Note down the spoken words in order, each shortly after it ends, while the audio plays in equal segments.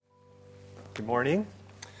Good morning.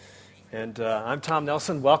 And I'm Tom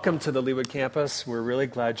Nelson. Welcome to the Leawood campus. We're really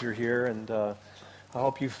glad you're here, and I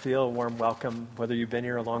hope you feel a warm welcome, whether you've been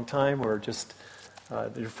here a long time or just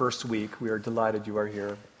your first week. We are delighted you are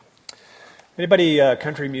here. Anybody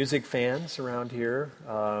country music fans around here?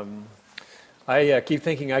 I keep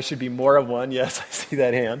thinking I should be more of one. Yes, I see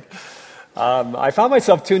that hand. I found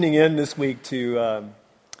myself tuning in this week to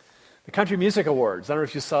the Country Music Awards. I don't know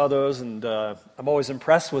if you saw those, and I'm always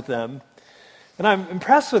impressed with them. And I'm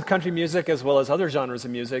impressed with country music as well as other genres of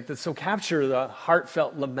music that so capture the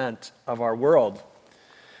heartfelt lament of our world.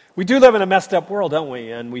 We do live in a messed up world, don't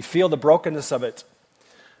we? And we feel the brokenness of it.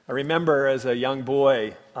 I remember as a young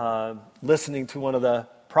boy listening to one of the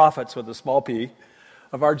prophets with a small p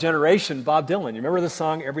of our generation, Bob Dylan. You remember the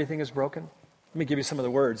song, Everything is Broken? Let me give you some of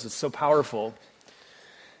the words. It's so powerful.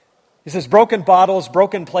 He says, broken bottles,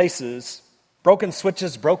 broken places, broken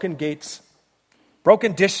switches, broken gates,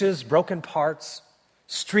 broken dishes, broken parts,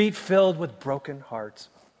 street filled with broken hearts.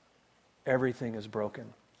 Everything is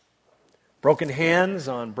broken. Broken hands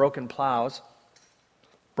on broken plows,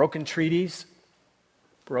 broken treaties,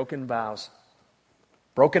 broken vows,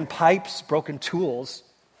 broken pipes, broken tools,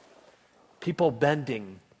 people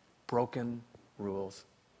bending broken rules.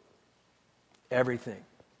 Everything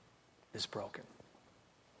is broken.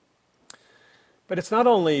 But it's not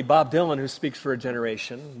only Bob Dylan who speaks for a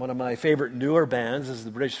generation. One of my favorite newer bands is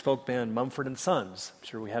the British folk band Mumford & Sons. I'm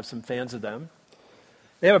sure we have some fans of them.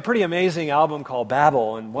 They have a pretty amazing album called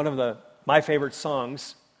Babel, and one of my favorite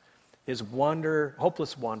songs is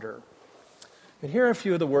Hopeless Wanderer. And here are a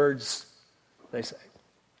few of the words they say.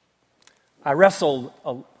 I wrestled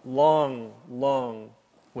long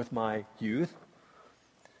with my youth.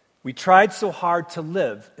 We tried so hard to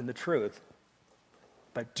live in the truth.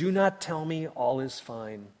 But do not tell me all is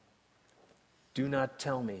fine. Do not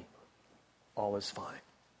tell me all is fine.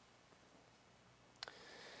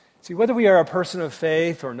 See, whether we are a person of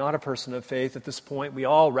faith or not a person of faith at this point, we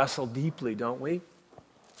all wrestle deeply, don't we?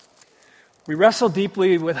 We wrestle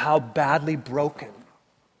deeply with how badly broken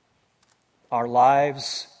our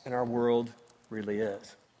lives and our world really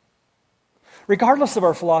is. Regardless of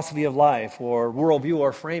our philosophy of life or worldview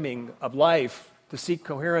or framing of life, to seek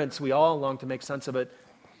coherence, we all long to make sense of it.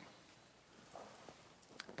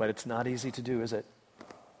 But it's not easy to do, is it?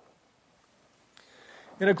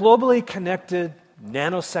 In a globally connected,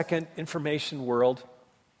 nanosecond information world,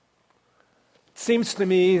 it seems to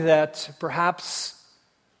me that perhaps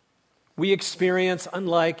we experience,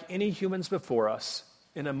 unlike any humans before us,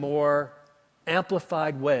 in a more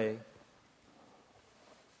amplified way,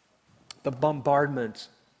 the bombardment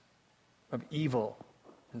of evil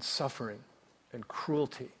and suffering and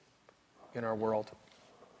cruelty in our world.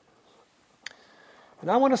 And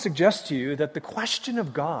I want to suggest to you that the question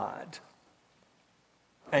of God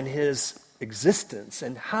and His existence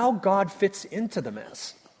and how God fits into the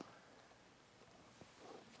mess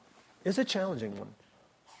is a challenging one.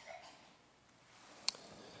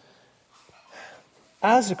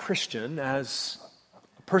 As a Christian, as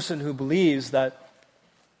a person who believes that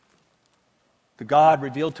the God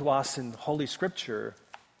revealed to us in Holy Scripture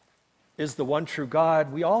is the one true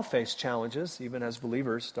God, we all face challenges, even as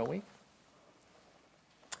believers, don't we?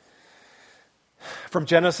 From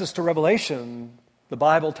Genesis to Revelation, the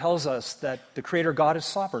Bible tells us that the Creator God is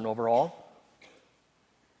sovereign over all,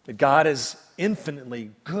 that God is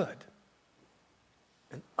infinitely good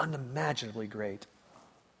and unimaginably great.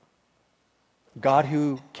 God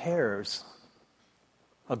who cares,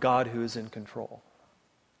 a God who is in control.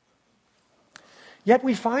 Yet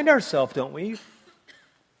we find ourselves, don't we,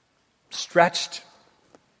 stretched,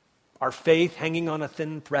 our faith hanging on a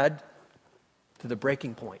thin thread to the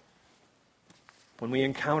breaking point when we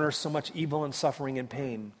encounter so much evil and suffering and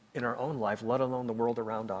pain in our own life, let alone the world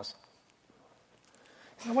around us.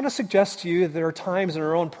 I want to suggest to you that there are times in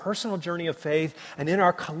our own personal journey of faith and in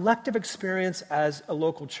our collective experience as a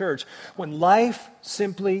local church when life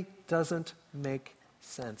simply doesn't make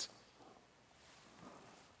sense.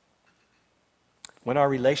 When our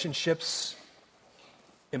relationships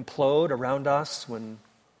implode around us, when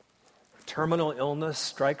terminal illness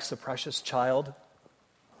strikes a precious child,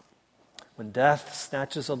 when death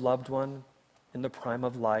snatches a loved one in the prime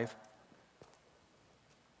of life,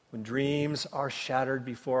 when dreams are shattered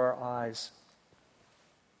before our eyes,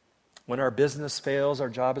 when our business fails, our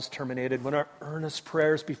job is terminated, when our earnest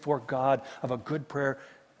prayers before God of a good prayer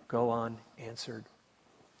go unanswered.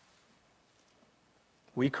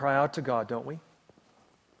 We cry out to God, don't we?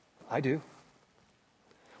 I do.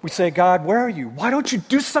 We say, God, where are you? Why don't you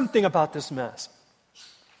do something about this mess?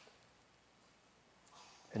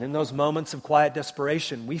 And in those moments of quiet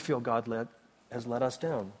desperation, we feel God has let us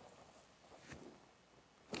down.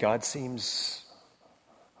 God seems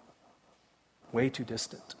way too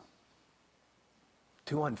distant,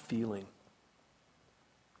 too unfeeling,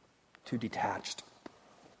 too detached.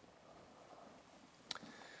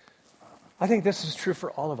 I think this is true for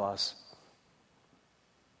all of us.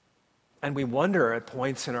 And we wonder at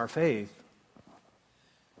points in our faith,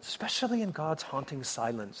 especially in God's haunting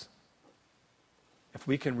silence, if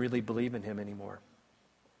we can really believe in him anymore.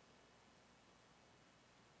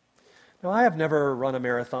 Now, I have never run a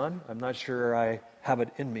marathon. I'm not sure I have it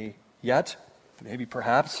in me yet. Maybe,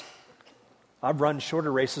 perhaps. I've run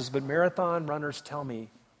shorter races, but marathon runners tell me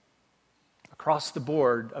across the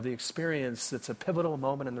board of the experience that's a pivotal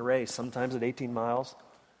moment in the race, sometimes at 18 miles.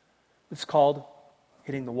 It's called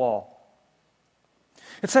hitting the wall.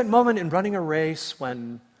 It's that moment in running a race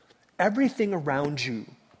when everything around you,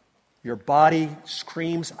 your body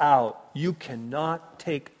screams out, you cannot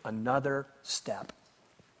take another step.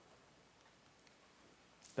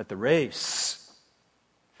 That the race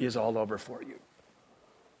is all over for you.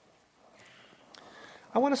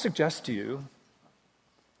 I want to suggest to you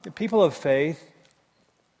that people of faith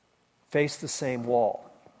face the same wall.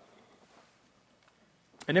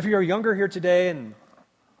 And if you're younger here today and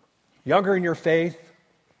younger in your faith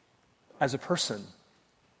as a person,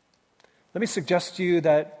 let me suggest to you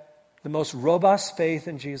that the most robust faith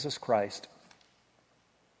in Jesus Christ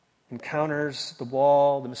encounters the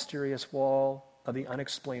wall, the mysterious wall of the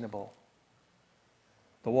unexplainable,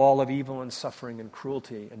 the wall of evil and suffering and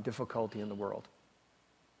cruelty and difficulty in the world.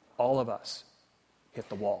 All of us hit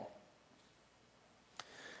the wall.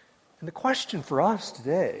 And the question for us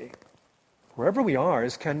today, wherever we are,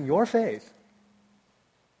 is can your faith,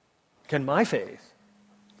 can my faith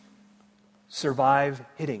survive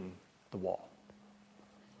hitting the wall?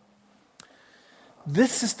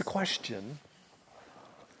 This is the question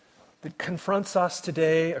that confronts us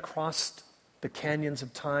today across the canyons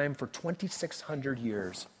of time for 2,600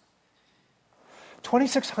 years.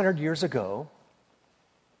 2,600 years ago,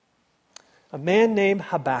 a man named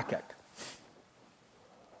Habakkuk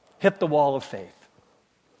hit the wall of faith.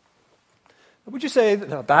 Would you say that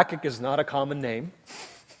Habakkuk is not a common name?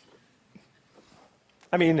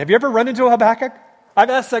 I mean, have you ever run into a Habakkuk?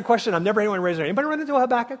 I've asked that question. I've never had anyone raise their hand. Anybody run into a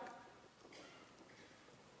Habakkuk?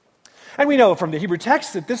 And we know from the Hebrew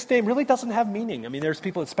text that this name really doesn't have meaning. I mean, there's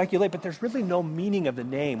people that speculate, but there's really no meaning of the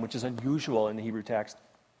name, which is unusual in the Hebrew text.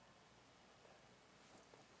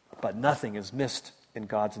 But nothing is missed in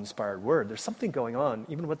God's inspired word. There's something going on,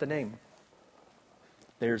 even with the name.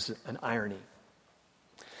 There's an irony.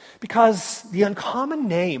 Because the uncommon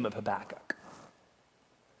name of Habakkuk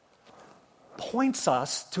points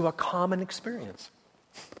us to a common experience,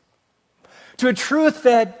 to a truth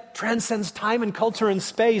that transcends time and culture and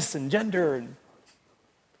space and gender.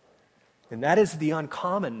 And that is the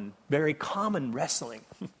uncommon, very common wrestling.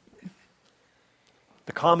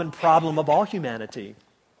 The common problem of all humanity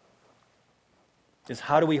is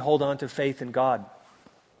how do we hold on to faith in God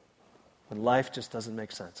when life just doesn't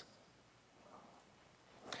make sense?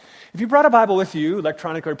 If you brought a Bible with you,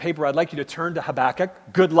 electronic or paper, I'd like you to turn to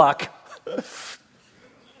Habakkuk. Good luck.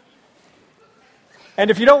 And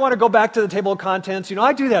if you don't want to go back to the table of contents,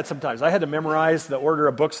 I do that sometimes. I had to memorize the order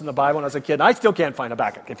of books in the Bible when I was a kid, and I still can't find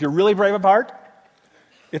Habakkuk. If you're really brave of heart,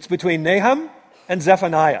 it's between Nahum and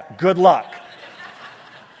Zephaniah. Good luck.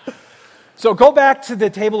 So go back to the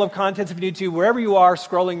table of contents if you need to, wherever you are,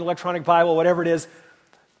 scrolling the electronic Bible, whatever it is.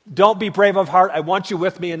 Don't be brave of heart. I want you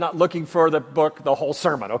with me and not looking for the book, the whole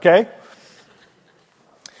sermon, okay?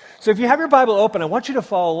 So if you have your Bible open, I want you to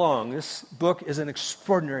follow along. This book is an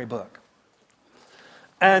extraordinary book.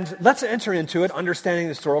 And let's enter into it, understanding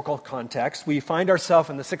the historical context. We find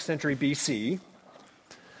ourselves in the 6th century BC.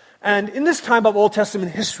 And in this time of Old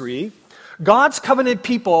Testament history, God's covenant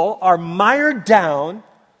people are mired down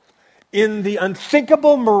in the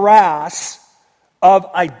unthinkable morass of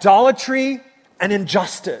idolatry and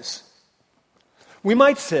injustice. We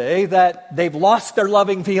might say that they've lost their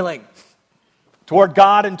loving feeling toward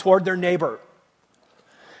God and toward their neighbor.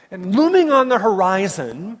 And looming on the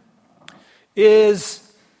horizon is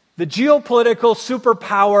the geopolitical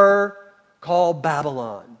superpower called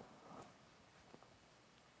Babylon,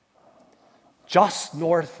 just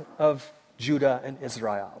north of Judah and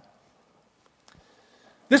Israel.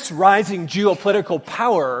 This rising geopolitical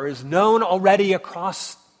power is known already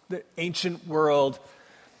across the ancient world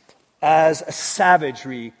as a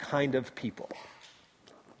savagery kind of people.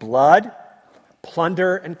 Blood,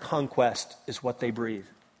 plunder, and conquest is what they breathe.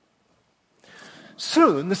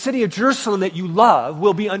 Soon, the city of Jerusalem that you love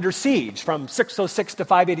will be under siege from 606 to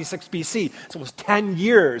 586 BC. It's almost 10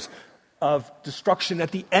 years of destruction.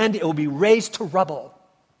 At the end, it will be razed to rubble.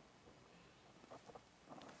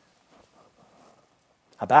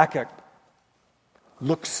 Habakkuk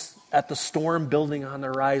looks at the storm building on the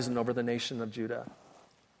horizon over the nation of Judah.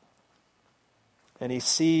 And he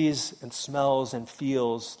sees and smells and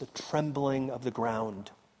feels the trembling of the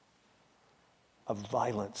ground of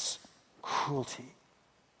violence, cruelty,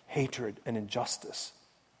 hatred, and injustice.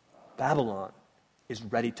 Babylon is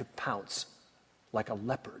ready to pounce like a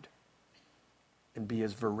leopard and be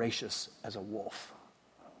as voracious as a wolf.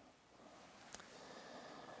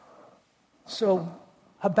 So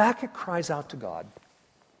Habakkuk cries out to God.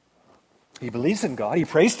 He believes in God. He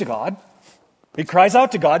prays to God. He cries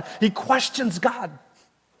out to God. He questions God.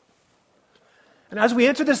 And as we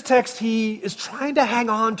enter this text, he is trying to hang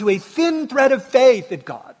on to a thin thread of faith in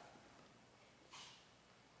God.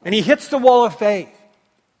 And he hits the wall of faith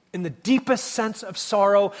in the deepest sense of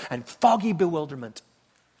sorrow and foggy bewilderment.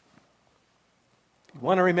 If you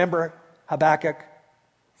want to remember Habakkuk,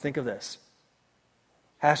 think of this.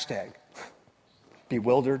 Hashtag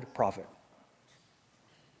bewildered prophet.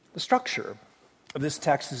 The structure of this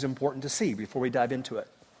text is important to see before we dive into it.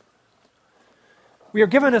 We are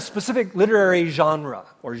given a specific literary genre,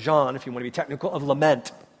 or genre, if you want to be technical, of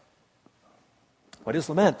lament. What is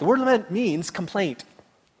lament? The word lament means complaint.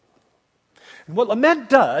 And what lament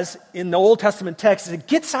does in the Old Testament text is it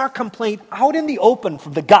gets our complaint out in the open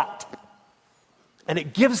from the gut, and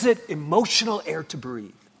it gives it emotional air to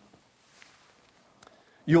breathe.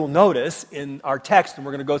 You'll notice in our text, and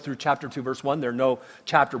we're going to go through chapter 2, verse 1, there are no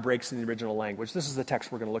chapter breaks in the original language. This is the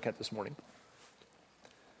text we're going to look at this morning.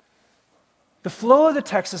 The flow of the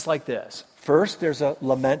text is like this. First, there's a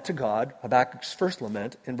lament to God, Habakkuk's first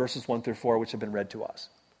lament, in verses 1 through 4, which have been read to us.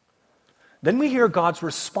 Then we hear God's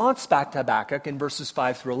response back to Habakkuk in verses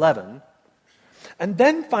 5 through 11. And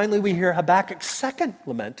then finally we hear Habakkuk's second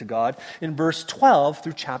lament to God in verse 12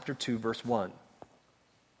 through chapter 2, verse 1.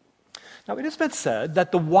 Now, it has been said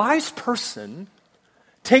that the wise person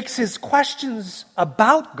takes his questions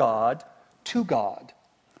about God to God.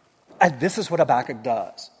 And this is what Habakkuk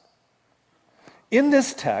does. In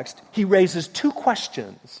this text, he raises two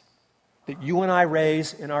questions that you and I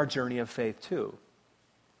raise in our journey of faith too.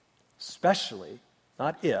 Especially,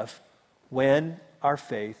 not if, when our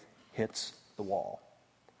faith hits the wall.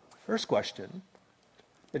 First question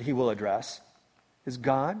that he will address is,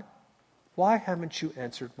 God, why haven't you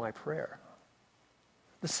answered my prayer?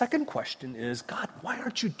 The second question is, God, why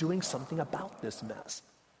aren't you doing something about this mess?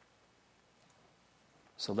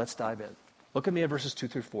 So let's dive in. Look at me at verses 2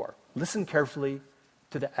 through 4. Listen carefully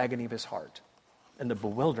to the agony of his heart and the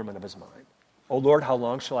bewilderment of his mind. O Lord, how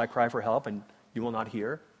long shall I cry for help and you will not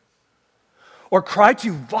hear? Or cry to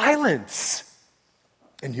you violence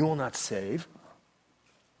and you will not save?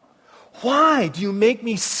 Why do you make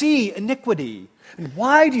me see iniquity? And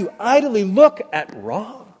why do you idly look at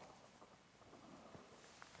wrong?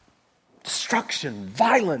 Destruction,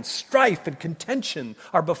 violence, strife, and contention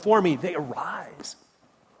are before me. They arise.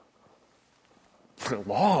 The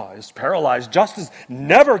law is paralyzed. Justice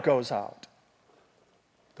never goes out.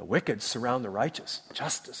 The wicked surround the righteous.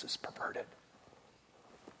 Justice is perverted.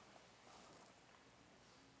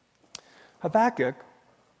 Habakkuk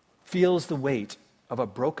feels the weight of a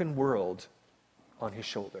broken world on his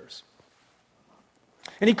shoulders.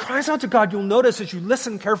 And he cries out to God. You'll notice as you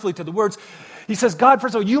listen carefully to the words, he says, God,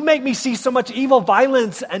 first of all, you make me see so much evil,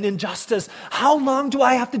 violence, and injustice. How long do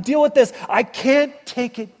I have to deal with this? I can't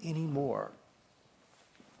take it anymore.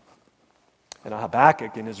 And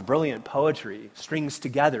Habakkuk, in his brilliant poetry, strings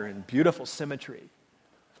together in beautiful symmetry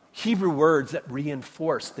Hebrew words that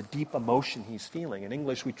reinforce the deep emotion he's feeling. In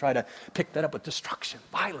English, we try to pick that up with destruction,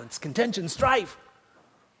 violence, contention, strife.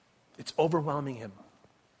 It's overwhelming him.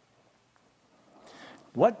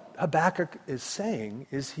 What Habakkuk is saying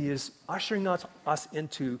is he is ushering us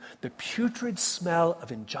into the putrid smell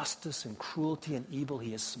of injustice and cruelty and evil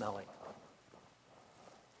he is smelling.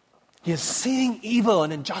 He is seeing evil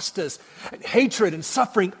and injustice and hatred and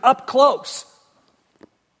suffering up close.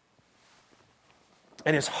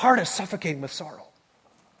 And his heart is suffocating with sorrow.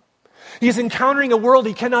 He is encountering a world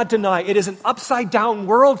he cannot deny. It is an upside-down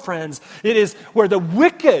world, friends. It is where the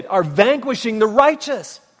wicked are vanquishing the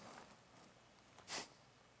righteous.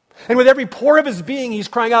 And with every pore of his being, he's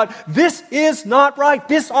crying out, this is not right.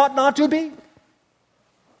 This ought not to be.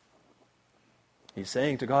 He's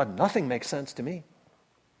saying to God, nothing makes sense to me.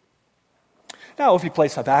 Now, if we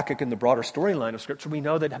place Habakkuk in the broader storyline of Scripture, we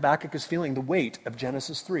know that Habakkuk is feeling the weight of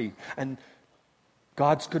Genesis 3 and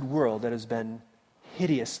God's good world that has been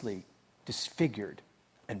hideously disfigured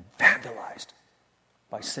and vandalized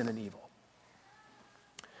by sin and evil.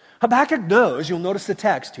 Habakkuk knows, you'll notice the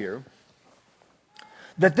text here,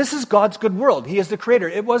 that this is God's good world. He is the creator.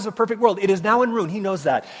 It was a perfect world. It is now in ruin. He knows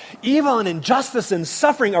that. Evil and injustice and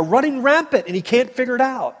suffering are running rampant, and he can't figure it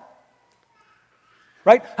out.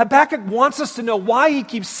 Right? Habakkuk wants us to know why he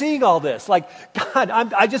keeps seeing all this. Like, God,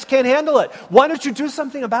 I just can't handle it. Why don't you do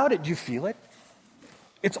something about it? Do you feel it?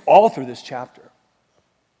 It's all through this chapter.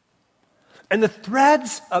 And the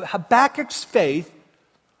threads of Habakkuk's faith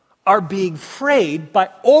are being frayed by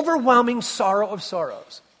overwhelming sorrow of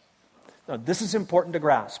sorrows. Now, this is important to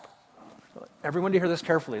grasp. Everyone to hear this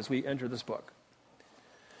carefully as we enter this book.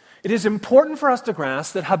 It is important for us to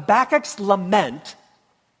grasp that Habakkuk's lament,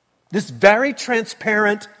 this very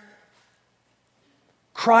transparent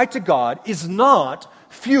cry to God, is not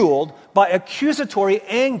fueled by accusatory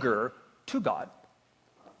anger to God,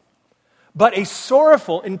 but a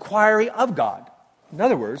sorrowful inquiry of God. In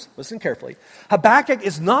other words, listen carefully, Habakkuk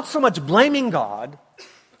is not so much blaming God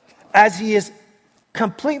as he is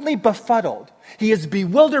completely befuddled. He is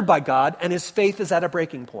bewildered by God, and his faith is at a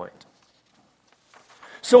breaking point.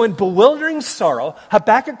 So in bewildering sorrow,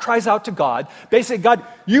 Habakkuk cries out to God, basically, God,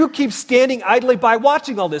 you keep standing idly by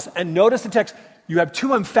watching all this. And notice the text, you have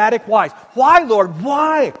two emphatic whys. Why, Lord?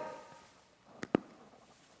 Why?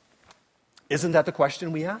 Isn't that the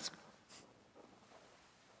question we ask?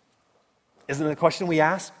 Isn't it the question we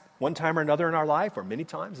ask one time or another in our life, or many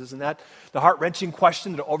times? Isn't that the heart-wrenching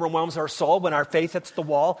question that overwhelms our soul when our faith hits the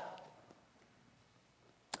wall?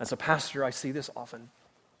 As a pastor, I see this often.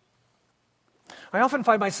 I often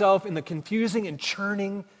find myself in the confusing and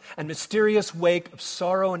churning and mysterious wake of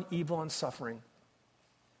sorrow and evil and suffering.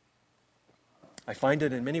 I find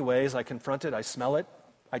it in many ways. I confront it, I smell it,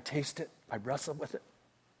 I taste it, I wrestle with it,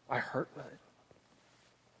 I hurt with it.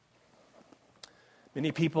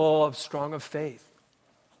 Many people of strong of faith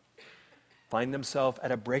find themselves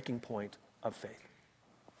at a breaking point of faith.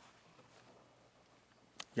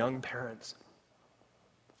 Young parents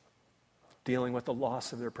dealing with the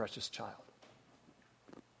loss of their precious child.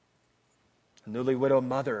 A newly widowed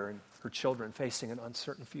mother and her children facing an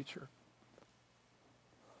uncertain future.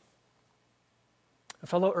 A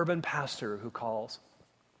fellow urban pastor who calls,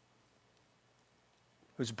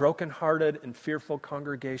 whose broken-hearted and fearful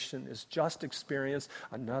congregation has just experienced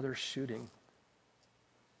another shooting,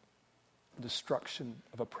 the destruction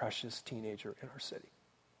of a precious teenager in our city.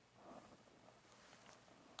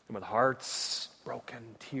 And with hearts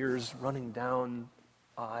broken, tears running down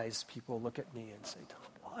eyes, people look at me and say, Tom,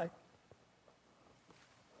 why?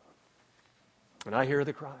 And I hear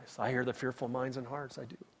the cries. I hear the fearful minds and hearts. I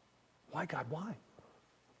do. Why, God, why?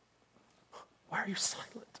 Why are you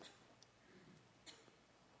silent?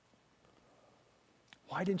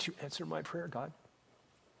 Why didn't you answer my prayer, God?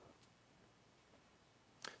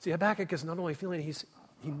 See, Habakkuk is not only feeling,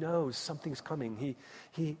 he knows something's coming.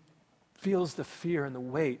 He feels the fear and the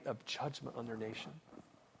weight of judgment on their nation.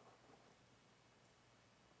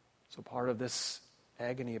 So part of this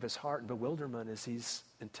agony of his heart and bewilderment is he's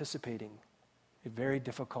anticipating a very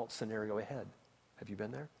difficult scenario ahead. Have you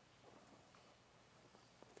been there?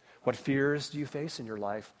 What fears do you face in your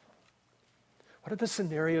life? What are the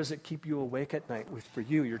scenarios that keep you awake at night for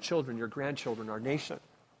you, your children, your grandchildren, our nation?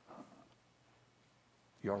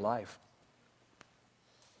 Your life.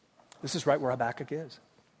 This is right where Habakkuk is.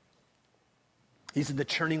 He's in the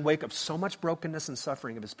churning wake of so much brokenness and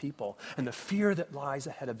suffering of his people and the fear that lies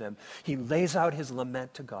ahead of them. He lays out his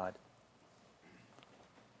lament to God.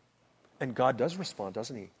 And God does respond,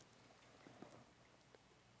 doesn't he?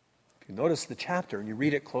 If you notice the chapter and you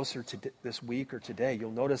read it closer to this week or today,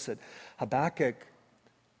 you'll notice that Habakkuk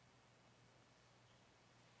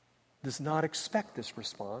does not expect this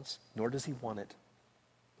response, nor does he want it.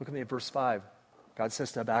 Look at me at verse 5. God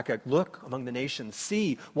says to Habakkuk, look among the nations,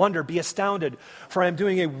 see, wonder, be astounded, for I am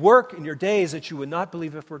doing a work in your days that you would not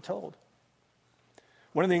believe if were told.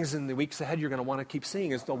 One of the things in the weeks ahead you're going to want to keep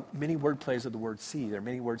seeing is the many word plays of the word see. There are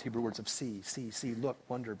many words, Hebrew words of see, look,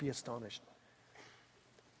 wonder, be astonished.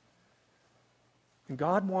 And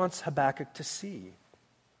God wants Habakkuk to see.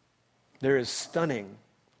 There is stunning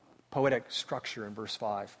poetic structure in verse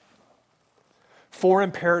 5. 4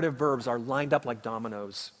 imperative verbs are lined up like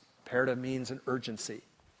dominoes. Imperative means an urgency.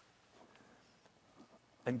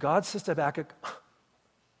 And God says to Habakkuk,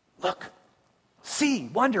 look, see,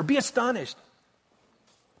 wonder, be astonished.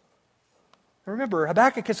 Remember,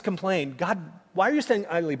 Habakkuk has complained, God, why are you standing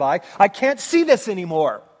idly by? I can't see this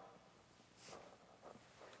anymore.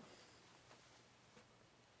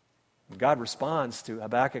 And God responds to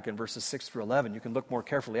Habakkuk in verses 6 through 11. You can look more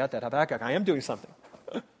carefully at that. Habakkuk, I am doing something.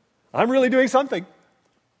 I'm really doing something.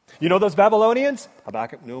 You know those Babylonians?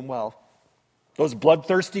 Habakkuk knew them well. Those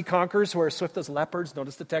bloodthirsty conquerors who are swift as leopards,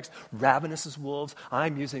 notice the text, ravenous as wolves.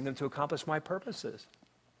 I'm using them to accomplish my purposes.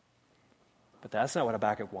 But that's not what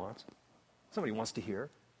Habakkuk wants. That's not what he wants to hear.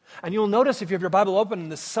 And you'll notice if you have your Bible open,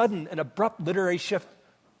 this sudden and abrupt literary shift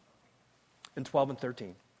in 12 and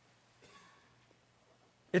 13.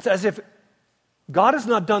 It's as if God is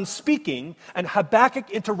not done speaking and Habakkuk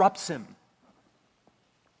interrupts him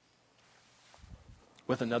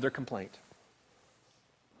with another complaint.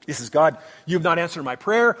 He says, God, you have not answered my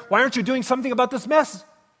prayer. Why aren't you doing something about this mess?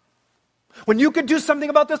 When you could do something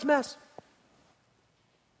about this mess.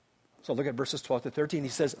 So look at verses 12 to 13. He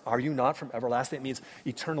says, are you not from everlasting? It means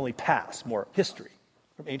eternally past, more history,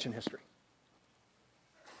 from ancient history.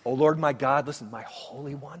 O Lord my God, listen, my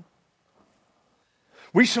Holy One.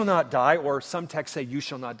 We shall not die, or some texts say you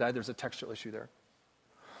shall not die. There's a textual issue there.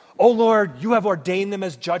 O Lord, you have ordained them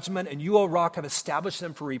as judgment, and you, O Rock, have established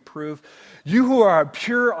them for reproof. You who are of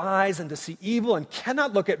pure eyes and to see evil and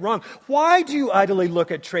cannot look at wrong, why do you idly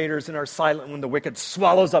look at traitors and are silent when the wicked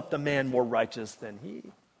swallows up the man more righteous than he?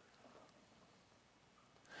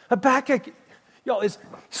 Habakkuk, is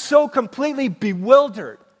so completely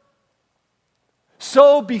bewildered,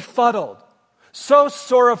 so befuddled, so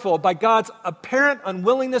sorrowful by God's apparent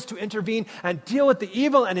unwillingness to intervene and deal with the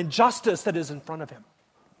evil and injustice that is in front of him.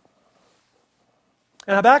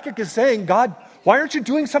 And Habakkuk is saying, God, why aren't you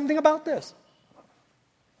doing something about this?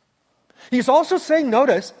 He's also saying,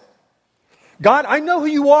 notice, God, I know who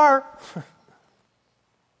you are.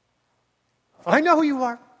 I know who you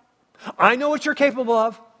are. I know what you're capable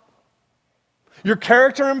of. Your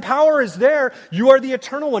character and power is there. You are the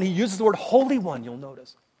eternal one. He uses the word Holy One, you'll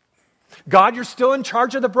notice. God, you're still in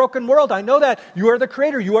charge of the broken world. I know that. You are the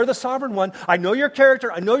creator. You are the sovereign one. I know your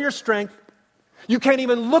character. I know your strength. You can't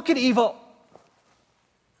even look at evil.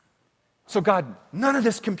 So God, none of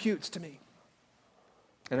this computes to me.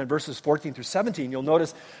 And in verses 14 through 17, you'll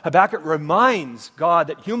notice Habakkuk reminds God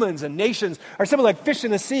that humans and nations are simply like fish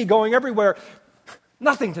in the sea going everywhere.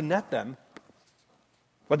 Nothing to net them.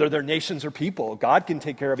 Whether they're nations or people, God can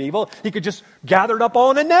take care of evil. He could just gather it up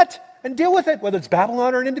all in a net and deal with it, whether it's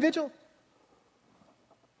Babylon or an individual.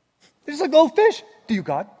 They're just like little fish. Do you,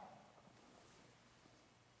 God?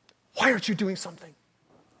 Why aren't you doing something?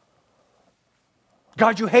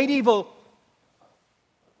 God, you hate evil.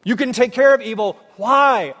 You can take care of evil.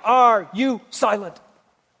 Why are you silent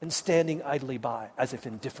and standing idly by as if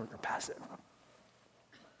indifferent or passive?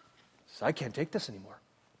 So I can't take this anymore.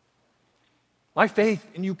 My faith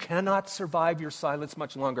in you cannot survive your silence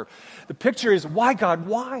much longer. The picture is, why, God,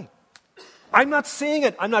 why? I'm not seeing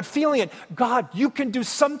it. I'm not feeling it. God, you can do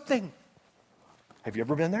something. Have you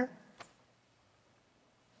ever been there?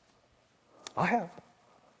 I have.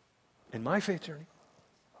 In my faith journey.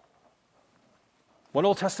 One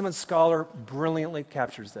Old Testament scholar brilliantly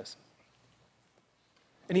captures this.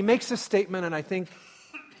 And he makes this statement, and I think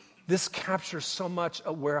this captures so much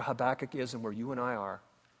of where Habakkuk is and where you and I are,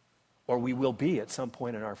 or we will be at some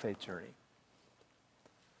point in our faith journey.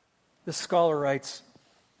 This scholar writes,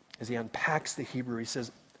 as he unpacks the Hebrew, he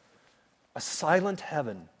says, a silent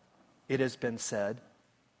heaven, it has been said,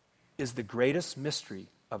 is the greatest mystery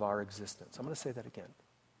of our existence. I'm going to say that again.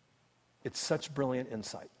 It's such brilliant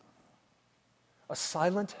insight. A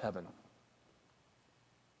silent heaven,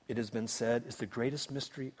 it has been said, is the greatest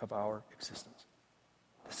mystery of our existence.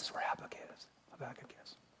 This is where Habakkuk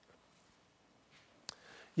is.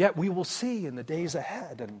 Yet we will see in the days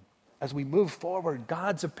ahead, and as we move forward,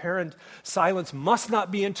 God's apparent silence must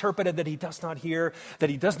not be interpreted that he does not hear, that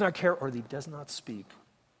he does not care, or that he does not speak.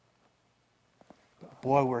 But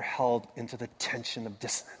boy, we're held into the tension of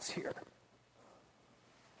dissonance here.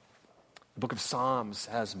 The book of Psalms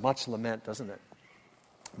has much lament, doesn't it?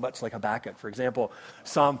 Much like Habakkuk. For example,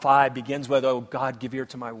 Psalm 5 begins with, "Oh God, give ear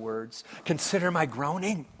to my words. Consider my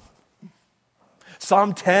groaning."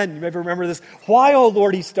 Psalm 10, you may remember this. Why, O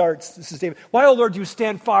Lord, he starts, this is David. Why, O Lord, do you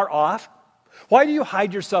stand far off? Why do you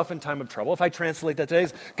hide yourself in time of trouble? If I translate that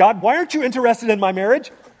today, God, why aren't you interested in my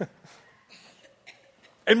marriage?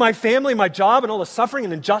 In my family, my job, and all the suffering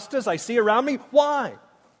and injustice I see around me? Why?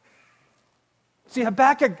 See,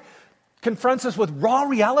 Habakkuk confronts us with raw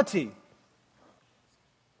reality.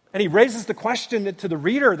 And he raises the question to the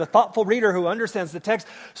reader, the thoughtful reader who understands the text.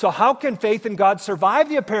 So how can faith in God survive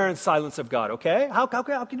the apparent silence of God, okay? How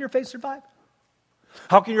can your faith survive?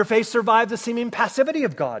 How can your faith survive the seeming passivity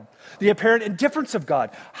of God, the apparent indifference of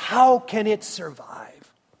God? How can it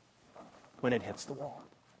survive when it hits the wall?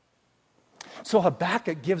 So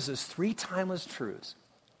Habakkuk gives us 3 timeless truths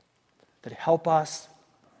that help us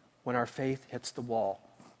when our faith hits the wall.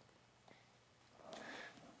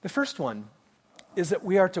 The first one is that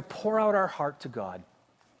we are to pour out our heart to God.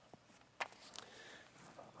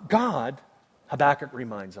 God, Habakkuk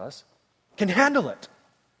reminds us, can handle it.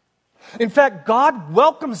 In fact, God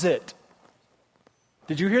welcomes it.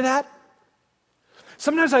 Did you hear that?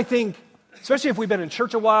 Sometimes I think, especially if we've been in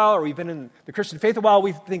church a while or we've been in the Christian faith a while,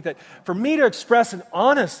 we think that for me to express an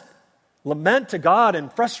honest lament to God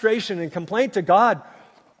and frustration and complaint to God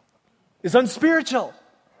is unspiritual.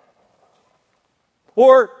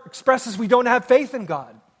 Or expresses we don't have faith in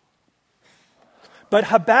God. But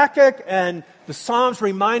Habakkuk and the Psalms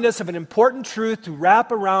remind us of an important truth to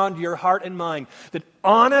wrap around your heart and mind. That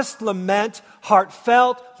honest lament,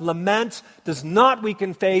 heartfelt lament does not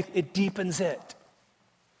weaken faith, it deepens it.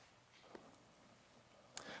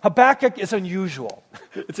 Habakkuk is unusual.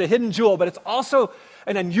 It's a hidden jewel, but it's also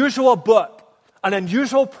an unusual book, an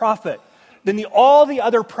unusual prophet than all the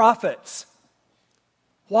other prophets.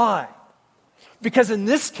 Why? Because in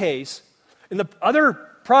this case, in the other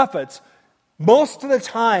prophets, most of the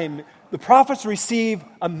time, the prophets receive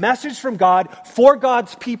a message from God for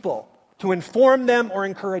God's people to inform them or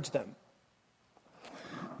encourage them.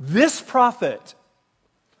 This prophet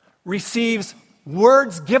receives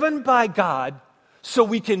words given by God so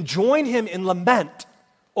we can join him in lament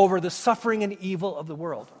over the suffering and evil of the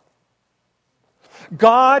world.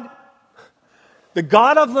 God, the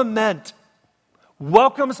God of lament,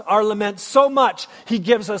 welcomes our lament so much, he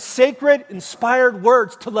gives us sacred, inspired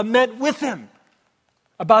words to lament with him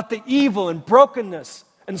about the evil and brokenness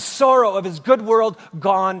and sorrow of his good world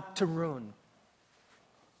gone to ruin.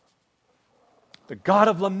 The God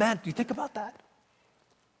of lament, do you think about that?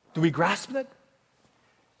 Do we grasp it?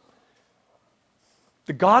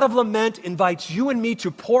 The God of lament invites you and me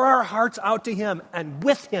to pour our hearts out to him and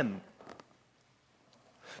with him.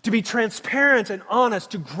 To be transparent and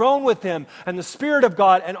honest, to groan with him and the Spirit of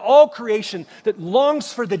God and all creation that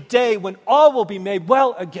longs for the day when all will be made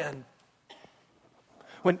well again.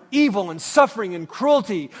 When evil and suffering and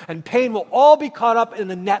cruelty and pain will all be caught up in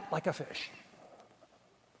the net like a fish.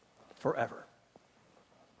 Forever.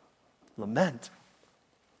 Lament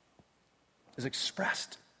is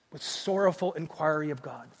expressed with sorrowful inquiry of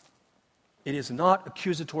God. It is not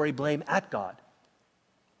accusatory blame at God.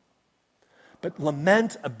 But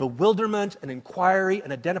lament, a bewilderment, an inquiry,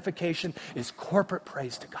 an identification is corporate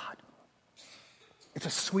praise to God. It's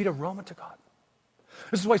a sweet aroma to God.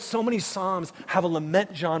 This is why so many Psalms have a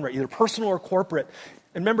lament genre, either personal or corporate.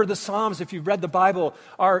 And remember, the Psalms, if you've read the Bible,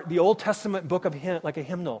 are the Old Testament book of like a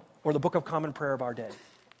hymnal or the Book of Common Prayer of our day.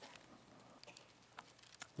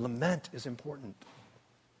 Lament is important.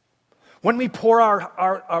 When we pour out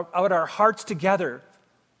our hearts together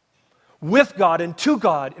with God and to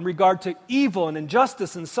God in regard to evil and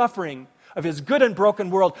injustice and suffering of his good and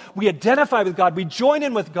broken world, we identify with God, we join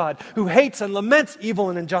in with God who hates and laments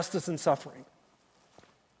evil and injustice and suffering.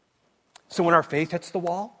 So when our faith hits the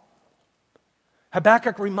wall,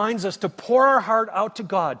 Habakkuk reminds us to pour our heart out to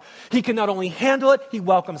God. He can not only handle it, he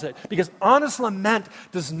welcomes it. Because honest lament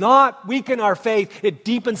does not weaken our faith, it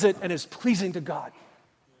deepens it and is pleasing to God.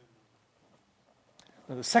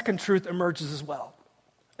 Now the second truth emerges as well.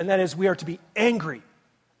 And that is, we are to be angry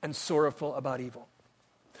and sorrowful about evil.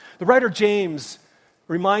 The writer James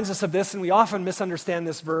reminds us of this, and we often misunderstand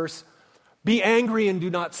this verse. Be angry and do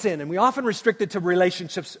not sin. And we often restrict it to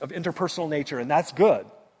relationships of interpersonal nature, and that's good.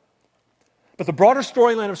 But the broader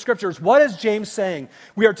storyline of Scripture is, what is James saying?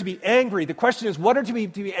 We are to be angry. The question is, what are to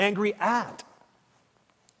be angry at?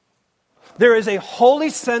 There is a holy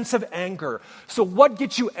sense of anger. So what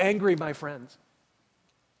gets you angry, my friends?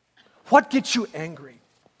 What gets you angry?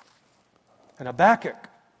 And Habakkuk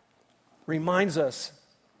reminds us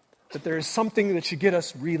that there is something that should get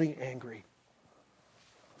us really angry.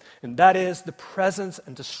 And that is the presence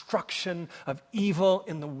and destruction of evil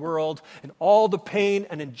in the world and all the pain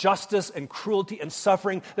and injustice and cruelty and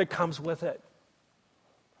suffering that comes with it.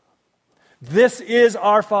 This is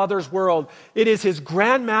our Father's world. It is his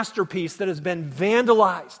grand masterpiece that has been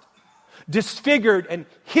vandalized, disfigured, and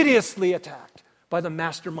hideously attacked by the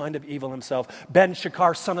mastermind of evil himself, Ben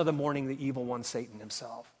Shakar, son of the morning, the evil one, Satan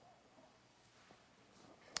himself.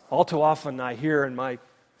 All too often I hear in my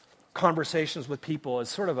conversations with people as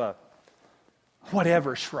sort of a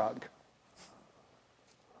whatever shrug.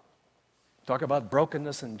 Talk about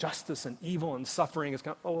brokenness and justice and evil and suffering. It's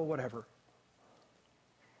kind of, oh, whatever.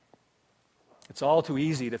 It's all too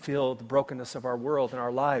easy to feel the brokenness of our world and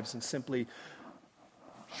our lives and simply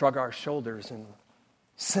shrug our shoulders in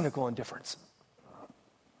cynical indifference.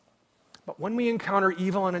 But when we encounter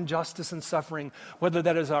evil and injustice and suffering, whether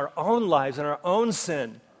that is our own lives and our own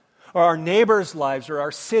sin, or our neighbors' lives, or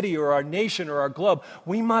our city, or our nation, or our globe,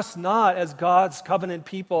 we must not, as God's covenant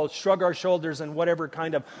people, shrug our shoulders in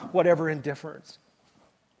whatever indifference.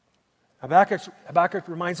 Habakkuk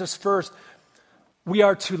reminds us first, we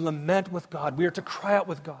are to lament with God. We are to cry out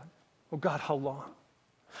with God. Oh God, how long?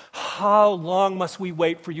 How long must we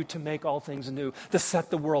wait for you to make all things new, to set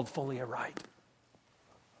the world fully aright?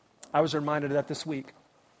 I was reminded of that this week.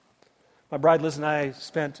 My bride Liz and I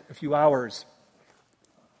spent a few hours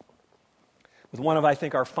with one of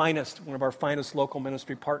our finest local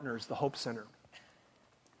ministry partners, the Hope Center.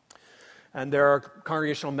 And there are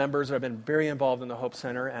congregational members that have been very involved in the Hope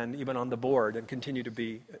Center and even on the board and continue to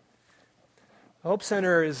be. The Hope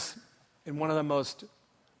Center is in one of the most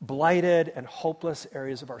blighted and hopeless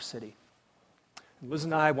areas of our city. And Liz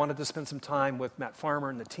and I wanted to spend some time with Matt Farmer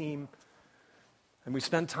and the team. And we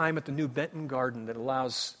spent time at the new Benton Garden that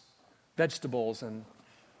allows vegetables and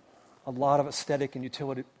a lot of aesthetic and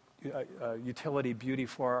utility beauty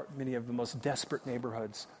for many of the most desperate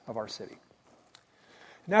neighborhoods of our city.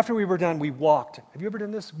 And after we were done, we walked. Have you ever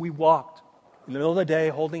done this? We walked in the middle of the day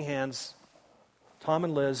holding hands, Tom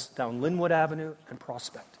and Liz, down Linwood Avenue and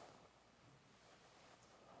Prospect.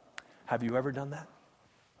 Have you ever done that?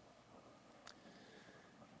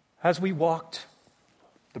 As we walked,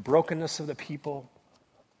 the brokenness of the people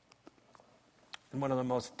in one of the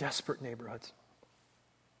most desperate neighborhoods,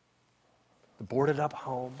 the boarded up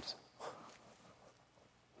homes,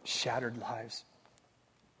 shattered lives,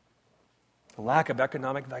 the lack of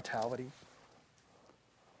economic vitality,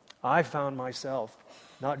 I found myself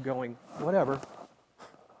not going, whatever.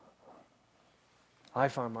 I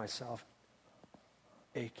found myself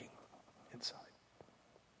aching inside.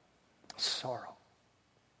 Sorrow.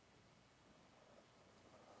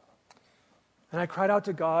 And I cried out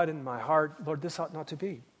to God in my heart, Lord, this ought not to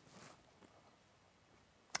be.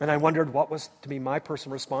 And I wondered what was to be my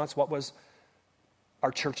personal response. What was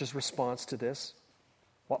our church's response to this?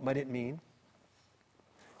 What might it mean?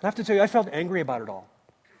 I have to tell you, I felt angry about it all.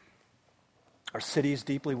 Our city's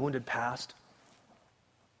deeply wounded past,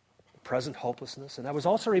 the present hopelessness. And I was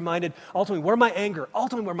also reminded, ultimately, where my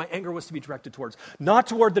anger was to be directed towards. Not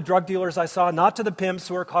toward the drug dealers I saw, not to the pimps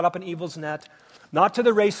who are caught up in evil's net, not to the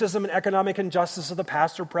racism and economic injustice of the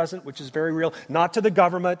past or present, which is very real, not to the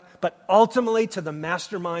government, but ultimately to the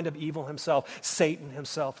mastermind of evil himself, Satan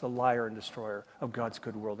himself, the liar and destroyer of God's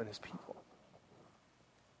good world and his people.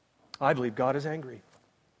 I believe God is angry,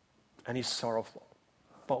 and he's sorrowful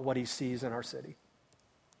about what he sees in our city.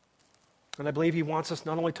 And I believe he wants us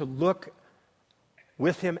not only to look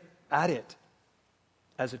with him at it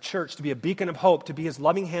as a church, to be a beacon of hope, to be his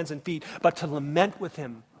loving hands and feet, but to lament with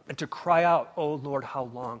him and to cry out, oh Lord, how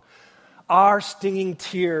long? Our stinging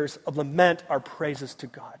tears of lament are praises to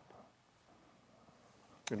God.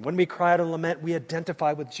 And when we cry out and lament, we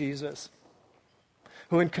identify with Jesus,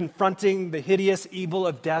 who in confronting the hideous evil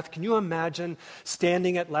of death, can you imagine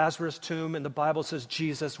standing at Lazarus' tomb and the Bible says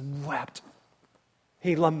Jesus wept.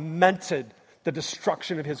 He lamented the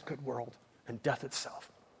destruction of his good world and death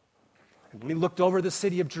itself. And when he looked over the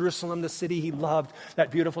city of Jerusalem, the city he loved,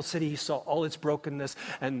 that beautiful city, he saw all its brokenness.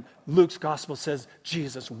 And Luke's gospel says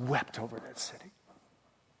Jesus wept over that city.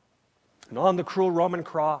 And on the cruel Roman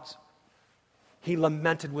cross, he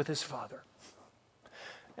lamented with his Father.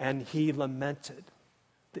 And he lamented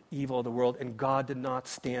the evil of the world, and God did not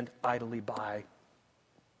stand idly by.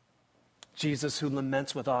 Jesus, who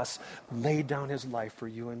laments with us, laid down his life for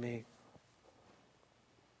you and me.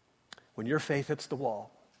 When your faith hits the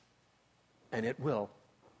wall, and it will,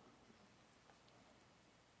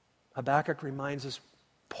 Habakkuk reminds us,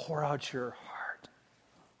 pour out your heart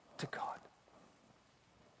to God.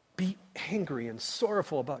 Be angry and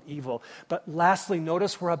sorrowful about evil. But lastly,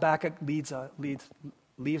 notice where Habakkuk leaves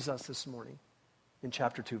us this morning in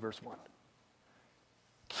chapter 2, verse 1.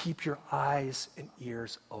 Keep your eyes and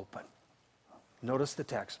ears open. Notice the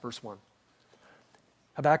text, verse 1.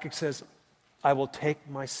 Habakkuk says, I will take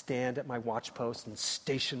my stand at my watchpost and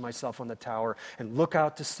station myself on the tower and look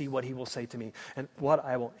out to see what he will say to me and what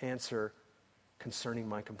I will answer concerning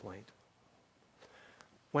my complaint.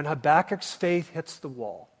 When Habakkuk's faith hits the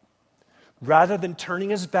wall, rather than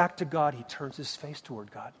turning his back to God, he turns his face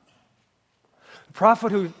toward God. The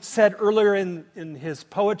prophet who said earlier in his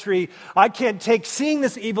poetry, I can't take seeing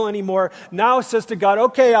this evil anymore, now says to God,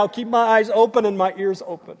 okay, I'll keep my eyes open and my ears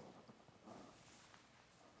open.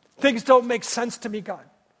 Things don't make sense to me, God.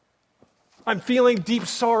 I'm feeling deep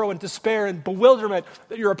sorrow and despair and bewilderment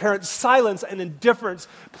at your apparent silence and indifference.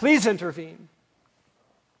 Please intervene.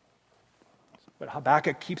 But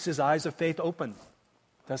Habakkuk keeps his eyes of faith open,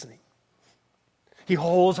 doesn't he? He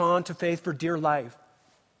holds on to faith for dear life.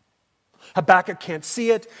 Habakkuk can't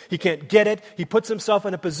see it. He can't get it. He puts himself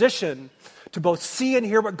in a position to both see and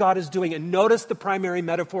hear what God is doing. And notice the primary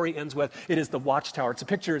metaphor he ends with. It is the watchtower. It's a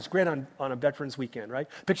picture, it's great on a Veterans Weekend, right?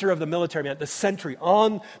 Picture of the military man, the sentry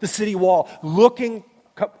on the city wall, looking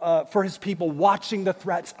for his people, watching the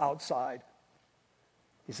threats outside.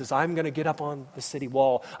 He says, I'm going to get up on the city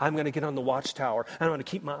wall. I'm going to get on the watchtower. And I'm going to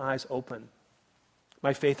keep my eyes open.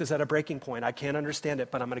 My faith is at a breaking point. I can't understand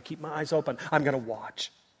it, but I'm going to keep my eyes open. I'm going to watch.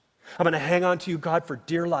 I'm going to hang on to you, God, for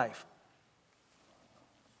dear life.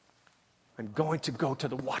 I'm going to go to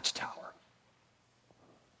the watchtower.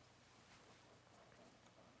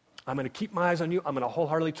 I'm going to keep my eyes on you. I'm going to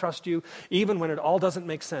wholeheartedly trust you, even when it all doesn't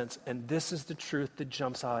make sense. And this is the truth that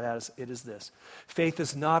jumps out at us. It is this. Faith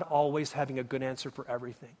is not always having a good answer for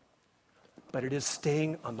everything, but it is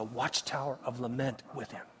staying on the watchtower of lament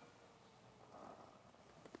with him.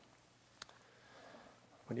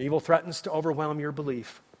 When evil threatens to overwhelm your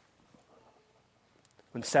belief,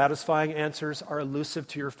 when satisfying answers are elusive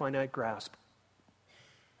to your finite grasp,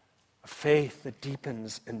 a faith that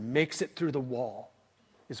deepens and makes it through the wall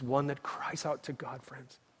is one that cries out to God,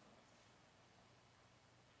 friends.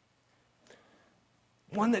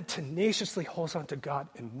 One that tenaciously holds on to God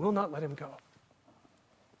and will not let him go.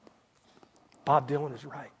 Bob Dylan is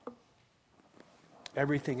right.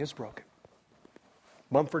 Everything is broken.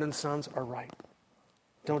 Mumford and Sons are right.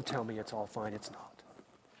 Don't tell me it's all fine. It's not.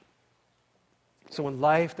 So when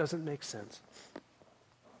life doesn't make sense,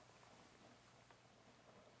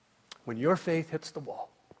 when your faith hits the wall,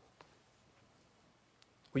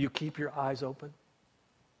 will you keep your eyes open?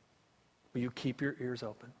 Will you keep your ears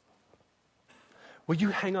open? Will you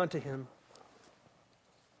hang on to him?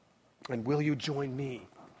 And will you join me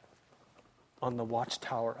on the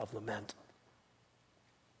watchtower of lament?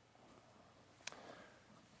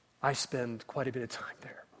 I spend quite a bit of time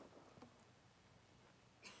there.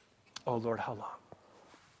 Oh Lord, how long?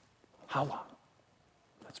 How long?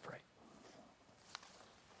 Let's pray.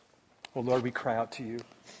 Oh Lord, we cry out to you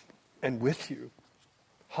and with you.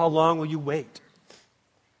 How long will you wait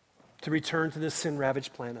to return to this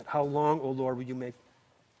sin-ravaged planet? How long, O Lord, will you make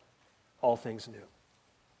all things new?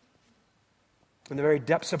 In the very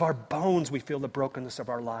depths of our bones, we feel the brokenness of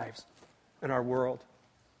our lives and our world.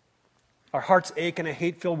 Our hearts ache in a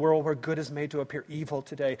hate-filled world where good is made to appear evil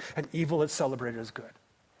today, and evil is celebrated as good.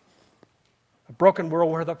 A broken world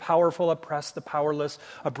where the powerful oppress the powerless.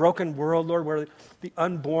 A broken world, Lord, where the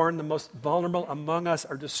unborn, the most vulnerable among us,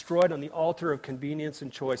 are destroyed on the altar of convenience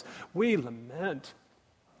and choice. We lament.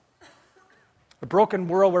 A broken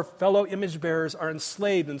world where fellow image bearers are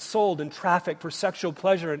enslaved and sold and trafficked for sexual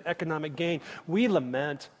pleasure and economic gain. We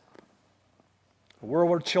lament. A world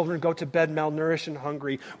where children go to bed malnourished and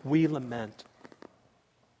hungry. We lament.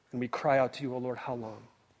 And we cry out to you, O Lord, how long?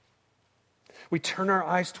 We turn our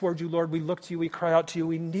eyes toward you, Lord. We look to you. We cry out to you.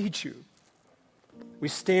 We need you. We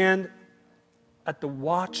stand at the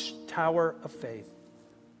watchtower of faith,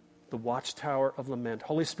 the watchtower of lament.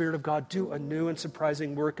 Holy Spirit of God, do a new and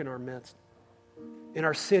surprising work in our midst, in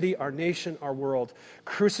our city, our nation, our world.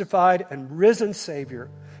 Crucified and risen Savior,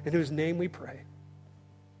 in whose name we pray.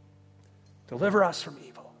 Deliver us from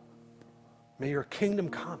evil. May your kingdom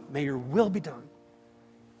come. May your will be done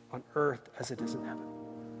on earth as it is in heaven.